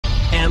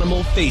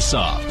Animal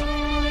Face-Off.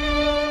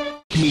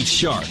 Meet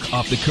shark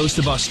off the coast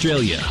of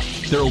Australia.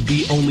 There will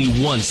be only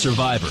one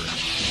survivor.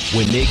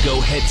 When they go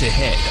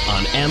head-to-head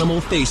on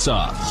Animal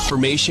Face-Off,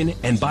 information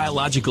and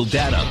biological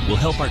data will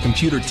help our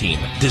computer team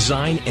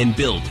design and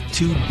build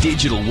two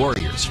digital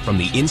warriors from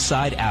the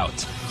inside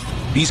out.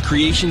 These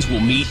creations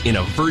will meet in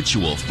a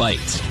virtual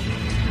fight.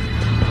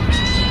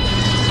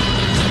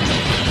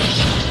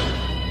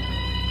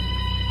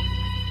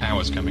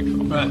 Power's coming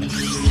from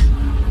right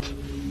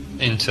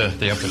into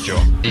the upper jaw,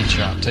 in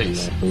sharp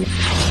teeth.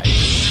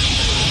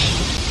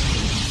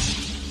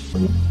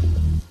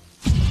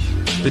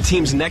 The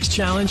team's next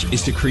challenge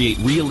is to create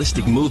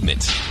realistic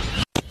movements.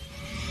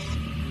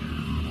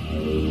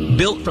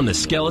 Built from the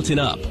skeleton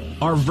up,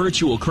 our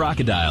virtual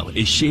crocodile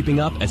is shaping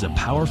up as a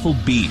powerful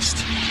beast.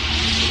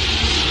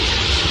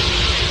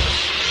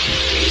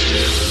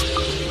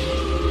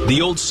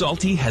 The old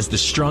Salty has the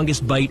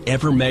strongest bite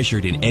ever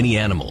measured in any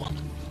animal.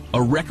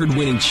 A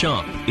record-winning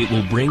chomp it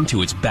will bring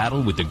to its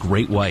battle with the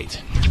great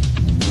white.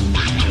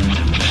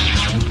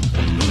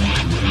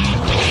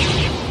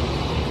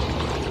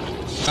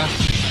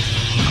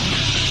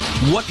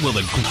 What will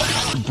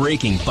the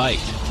breaking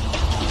bite?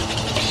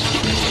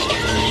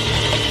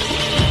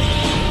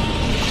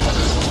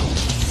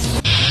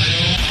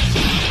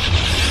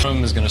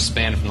 Is going to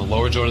span from the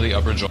lower jaw to the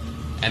upper jaw,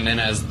 and then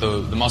as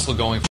the muscle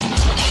going.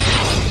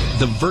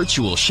 The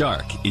virtual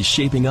shark is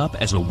shaping up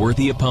as a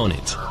worthy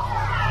opponent.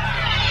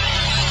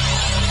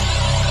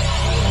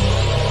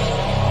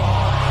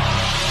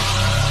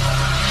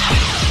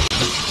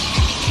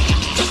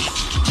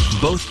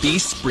 Both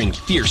beasts bring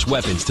fierce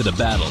weapons to the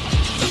battle.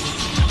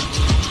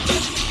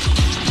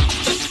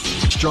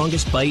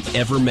 Strongest bite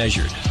ever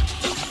measured.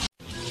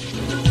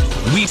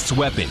 Weaves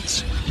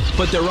weapons,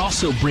 but they're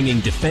also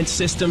bringing defense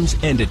systems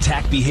and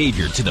attack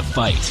behavior to the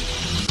fight.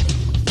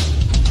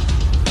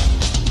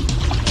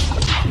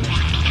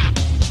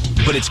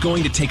 But it's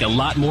going to take a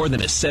lot more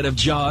than a set of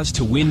jaws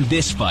to win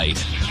this fight.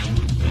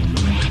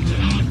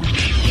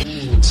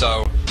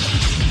 So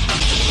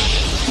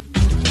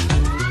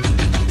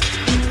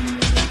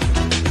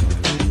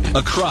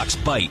a croc's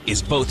bite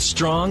is both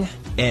strong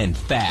and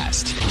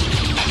fast.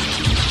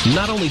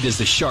 Not only does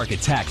the shark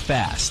attack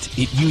fast,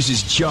 it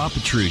uses jaw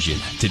protrusion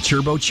to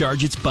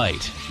turbocharge its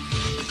bite.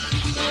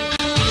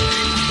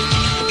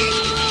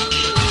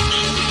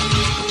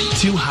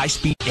 Two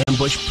high-speed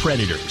ambush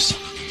predators.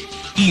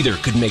 Either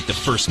could make the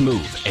first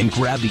move and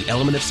grab the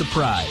element of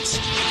surprise.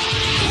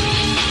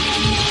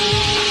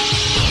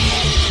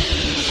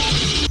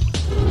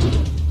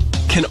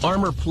 Can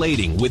armor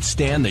plating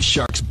withstand the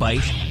shark's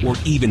bite or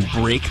even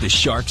break the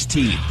shark's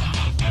teeth?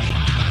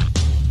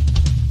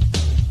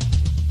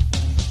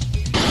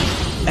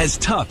 As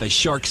tough as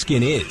shark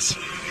skin is,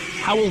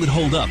 how will it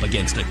hold up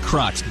against a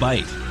croc's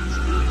bite?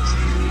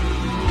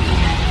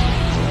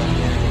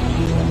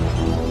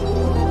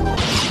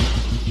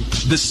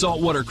 The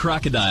saltwater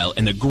crocodile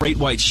and the great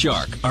white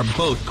shark are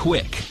both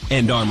quick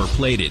and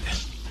armor-plated.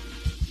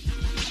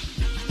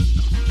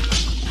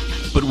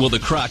 But will the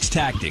croc's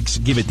tactics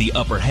give it the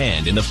upper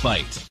hand in the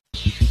fight?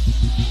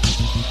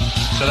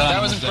 So that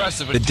was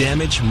impressive. The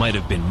damage might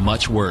have been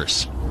much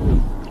worse.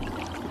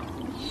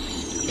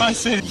 I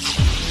see.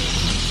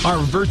 Our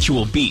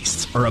virtual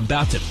beasts are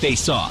about to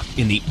face off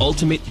in the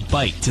ultimate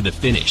bite to the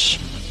finish.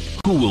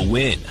 Who will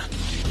win?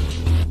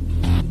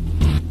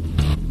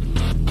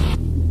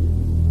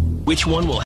 Which one will